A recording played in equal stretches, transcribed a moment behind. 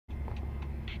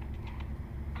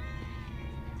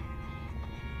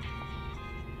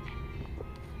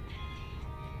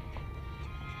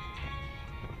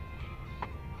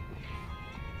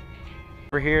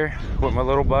We're here with my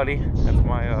little buddy. That's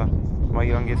my my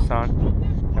youngest son,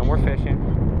 and we're fishing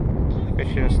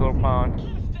this little pond.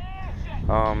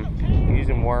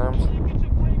 Using worms,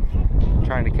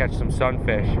 trying to catch some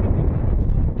sunfish.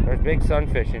 There's big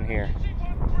sunfish in here,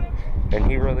 and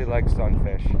he really likes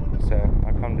sunfish. So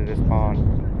I come to this pond,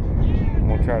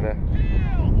 and we'll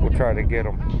try to get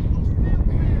them.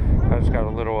 I just got a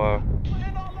little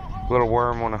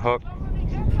worm on a hook.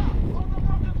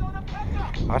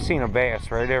 I seen a bass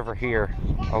right over here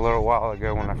a little while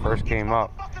ago when I first came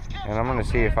up, and I'm gonna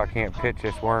see if I can't pitch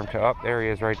this worm to up. There he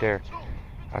is right there.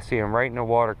 I see him right in the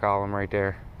water column right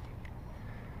there.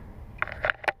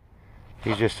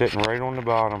 He's just sitting right on the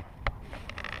bottom.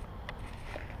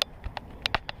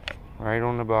 Right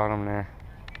on the bottom there.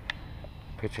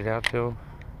 Pitch it out to him.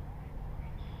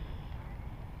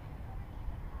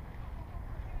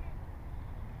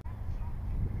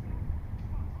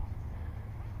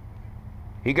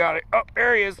 He got it. Oh,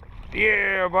 there he is.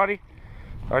 Yeah, buddy.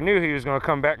 I knew he was going to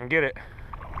come back and get it.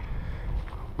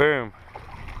 Boom.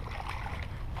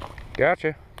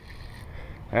 Gotcha.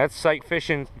 That's sight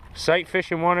fishing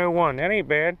 101. That ain't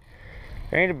bad.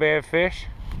 That ain't a bad fish.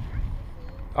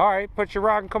 All right, put your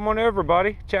rod and come on over,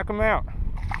 buddy. Check them out.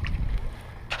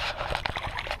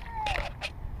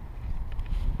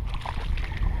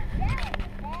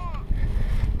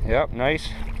 Yep, nice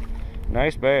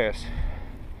bass.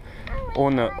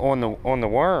 On the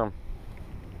worm.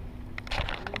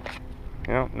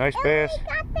 Yep, nice bass.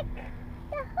 Got the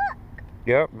hook.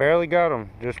 Yep, barely got him.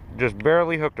 Just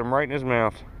barely hooked him right in his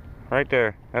mouth. Right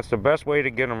there. That's the best way to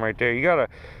get him right there. You gotta,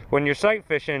 when you're sight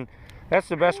fishing, that's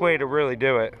the best way to really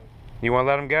do it. You wanna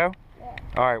let him go? Yeah.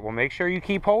 All right, well make sure you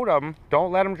keep hold of him.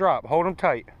 Don't let him drop. Hold him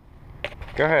tight.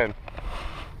 Go ahead.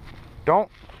 Don't.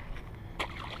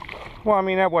 Well, I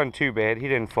mean, that wasn't too bad. He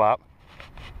didn't flop.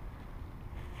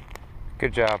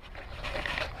 Good job.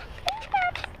 He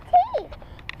got teeth.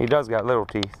 He does got little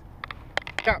teeth.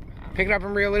 Pick it up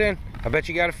and reel it in. I bet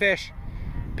you got a fish.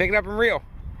 Pick it up and reel.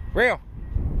 Reel.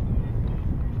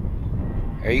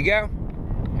 There you go.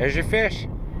 There's your fish.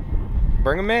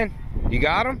 Bring them in. You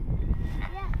got them?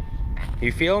 Yeah.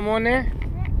 You feel them on there?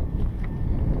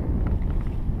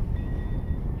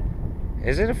 Yeah.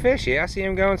 Is it a fish? Yeah, I see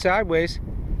him going sideways.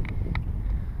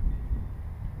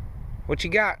 What you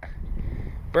got?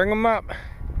 Bring him up.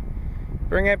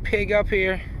 Bring that pig up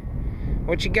here.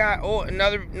 What you got? Oh,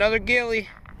 another gilly.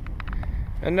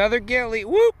 Another gilly.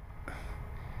 Whoop!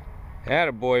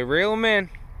 Attaboy. Reel him in.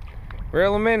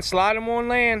 Reel him in. Slide him on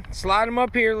land. Slide him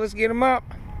up here. Let's get him up.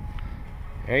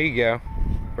 There you go.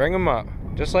 Bring him up.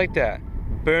 Just like that.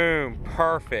 Boom.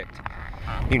 Perfect.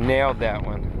 You nailed that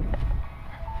one.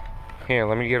 Here,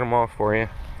 let me get him off for you.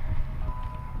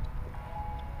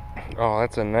 Oh,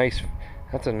 that's a nice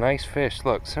fish.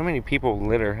 Look, so many people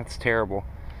litter. That's terrible.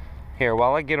 Here,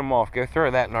 while I get them off, go throw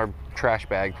that in our trash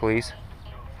bag, please.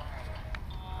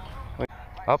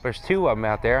 Oh, there's two of them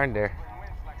out there, aren't there?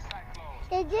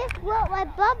 They just let my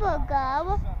bubble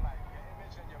go.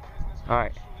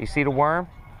 Alright, you see the worm?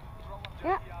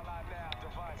 Yeah.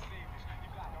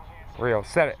 Real,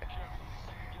 set it.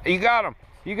 You got him.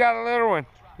 You got a little one.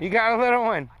 You got a little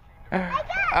one.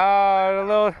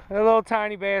 Oh, the little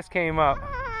tiny bass came up.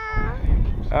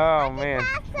 Oh, man.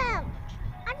 I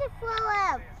just throw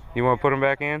him. You want to put him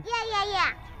back in?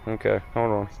 Yeah. Okay,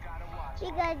 hold on.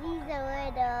 Because he's a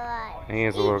little guy. He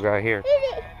is a little guy here.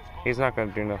 He's not going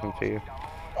to do nothing to you.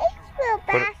 Thanks, little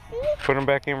Bassy. Put him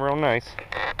back in real nice.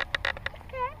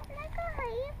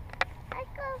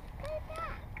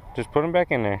 Just put him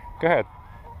back in there. Go ahead.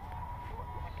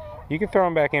 You can throw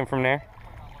him back in from there.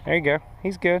 There you go.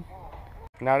 He's good.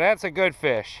 Now that's a good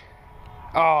fish.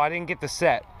 Oh, I didn't get the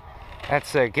set.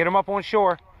 That's it. Get him up on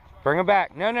shore. Bring him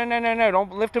back. No.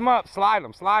 Don't lift him up. Slide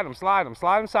him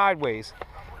sideways.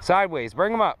 Sideways.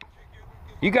 Bring him up.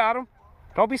 You got him.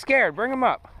 Don't be scared. Bring him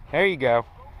up. There you go.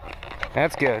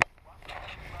 That's good.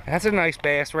 That's a nice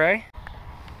bass, Ray.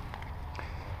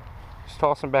 Just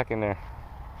toss him back in there.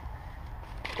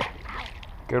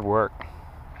 Good work.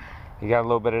 You got a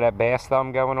little bit of that bass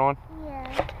thumb going on?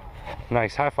 Yeah.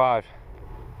 Nice. High five.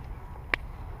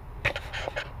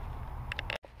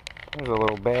 There's a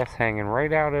little bass hanging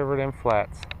right out over them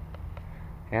flats.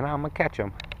 And I'm going to catch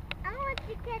him. I want to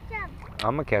catch him.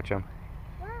 I'm going to catch him.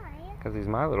 Why? Because he's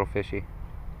my little fishy.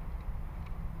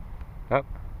 Oh.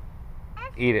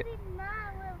 Eat it.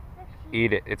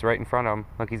 Eat it. It's right in front of him.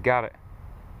 Look, he's got it.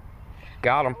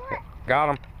 Got him. Got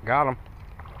him. Got him.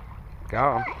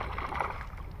 Got him.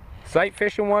 Sight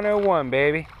fishing 101,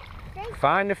 baby.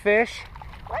 Find the fish.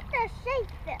 What's a safe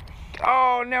fish?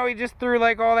 Oh, no, he just threw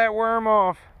like all that worm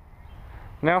off.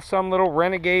 Now some little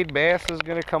renegade bass is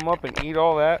gonna come up and eat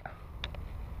all that.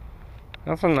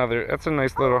 That's a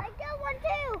nice little. I got one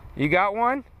too. You got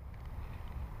one?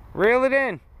 Reel it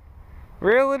in.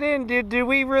 Reel it in. Did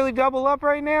we really double up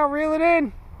right now? Reel it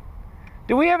in.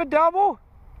 Do we have a double?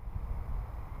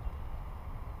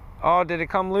 Oh, did it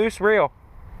come loose? Reel.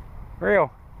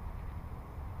 Reel.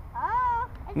 Oh.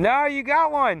 No, you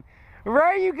got one.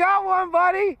 Ray, you got one,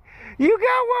 buddy. You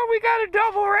got one. We got a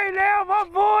double right now, my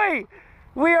boy.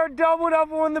 We are doubled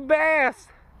up on the bass.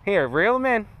 Here, reel him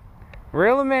in.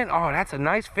 Reel him in. Oh, that's a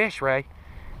nice fish, Ray.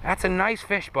 That's a nice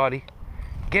fish, buddy.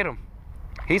 Get him.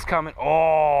 He's coming.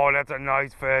 Oh, that's a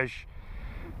nice fish.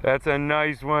 That's a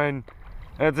nice one.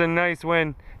 That's a nice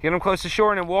one. Get him close to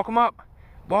shore and then walk him up.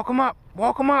 Walk him up.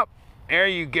 Walk him up. There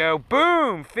you go.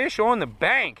 Boom. Fish on the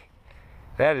bank.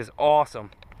 That is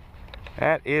awesome.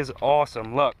 That is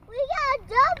awesome. Look. We got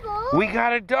a double. We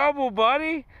got a double,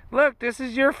 buddy. Look, this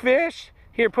is your fish.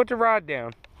 Here, put the rod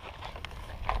down.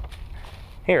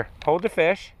 Here, hold the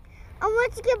fish. I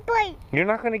want to get bite. You're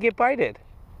not going to get bited.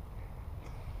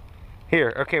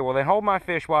 Here, okay, well then hold my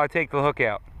fish while I take the hook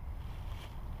out.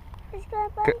 It's gonna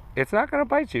bite. It's not going to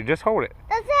bite you. Just hold it.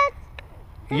 That's it.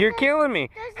 You're killing me.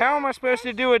 How am I supposed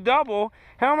to do a double?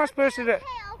 How am I supposed to do...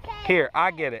 Okay. Here,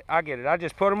 I get it. I get it. I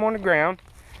just put them on the ground.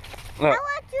 I Look.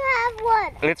 want to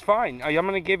have one. It's fine. I'm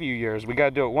going to give you yours. We got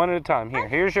to do it one at a time. Here,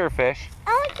 here's your fish.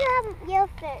 I want to have your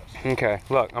fish. Okay,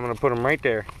 look, I'm going to put them right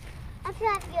there. I want to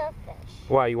have your fish.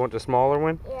 Why, you want the smaller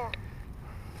one? Yeah.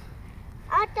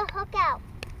 I want the hook out.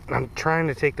 I'm trying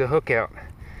to take the hook out.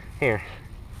 Here.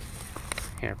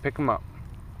 Here, pick them up.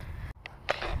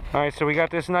 All right, so we got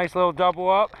this nice little double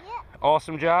up. Yeah.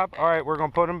 Awesome job. All right, we're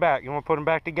going to put them back. You want to put them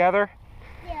back together?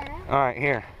 Yeah. All right,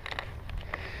 here.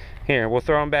 Here, we'll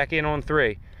throw them back in on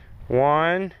 3.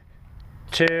 1,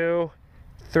 2,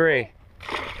 3.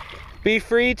 Be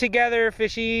free together,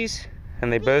 fishies.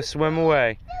 And they both swim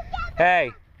away.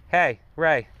 Hey,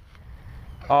 Ray.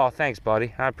 Oh, thanks,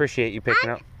 buddy. I appreciate you picking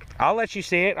up. I'll let you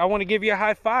see it. I want to give you a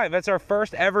high five. That's our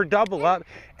first ever double up,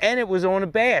 and it was on a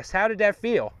bass. How did that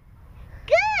feel?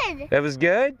 Good. That was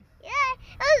good? Yeah.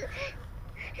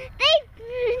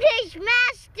 They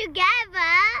smashed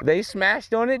together. They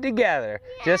smashed on it together,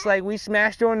 just like we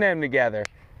smashed on them together.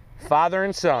 Father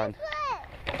and son.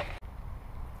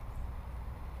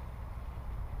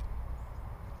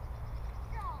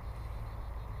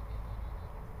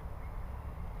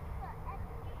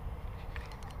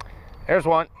 There's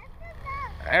one.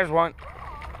 There's one.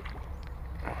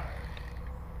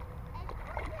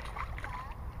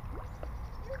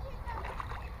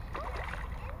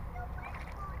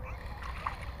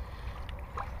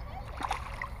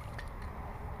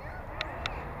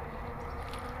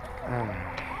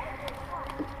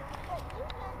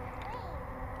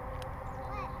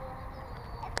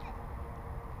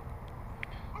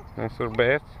 Nice little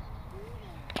bass.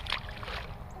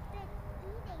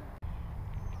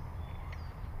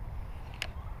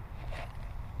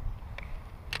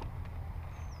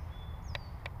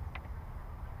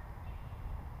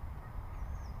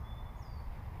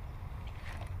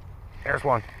 There's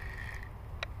one.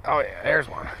 Oh yeah, there's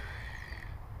one.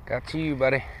 Got you,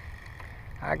 buddy.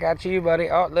 I got you, buddy.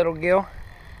 Oh, little gill.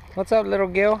 What's up, little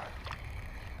gill?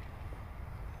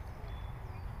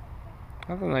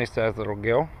 That's a nice sized little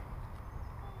gill.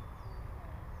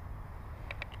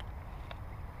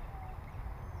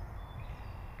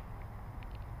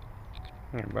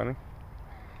 Here, buddy.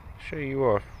 Show you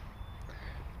off.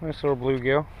 Nice little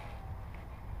bluegill.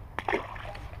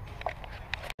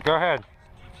 Go ahead.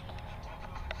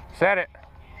 Set it.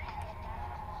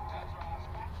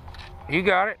 You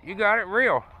got it. You got it.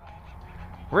 Reel.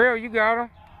 Reel, you got him.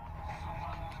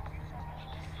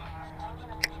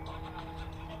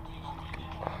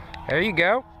 There you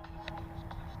go.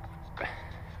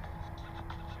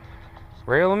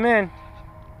 Reel him in.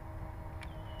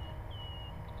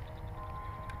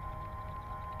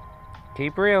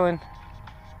 Keep reeling.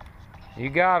 You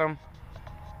got him.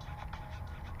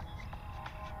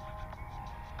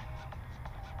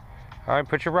 All right,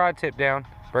 put your rod tip down.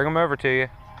 Bring him over to you.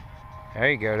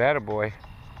 There you go, that a boy.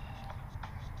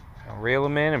 Now reel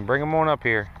him in and bring him on up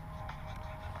here.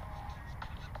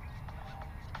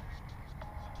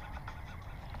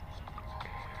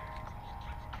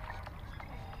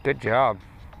 Good job.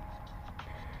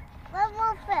 One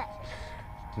more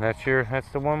fish. That's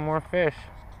the one more fish.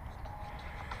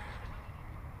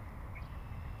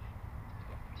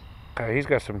 Okay, he's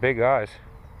got some big eyes.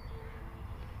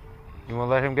 You want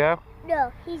to let him go?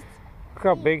 No, he's... Look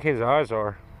how big his eyes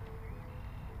are.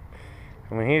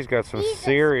 I mean, he's got some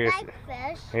serious...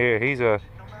 Fish. Yeah,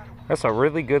 that's a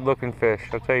really good looking fish,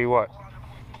 I'll tell you what.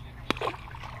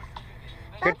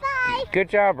 Bye-bye. Good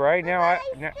job, right? Now Bye-bye,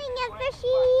 Sting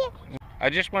Fishy. I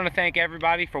just want to thank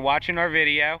everybody for watching our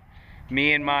video.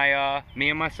 Me and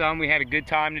my son, we had a good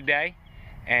time today.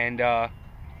 And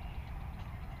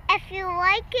If you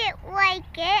like it, like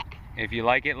it. if you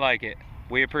like it, like it.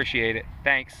 We appreciate it.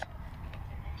 Thanks.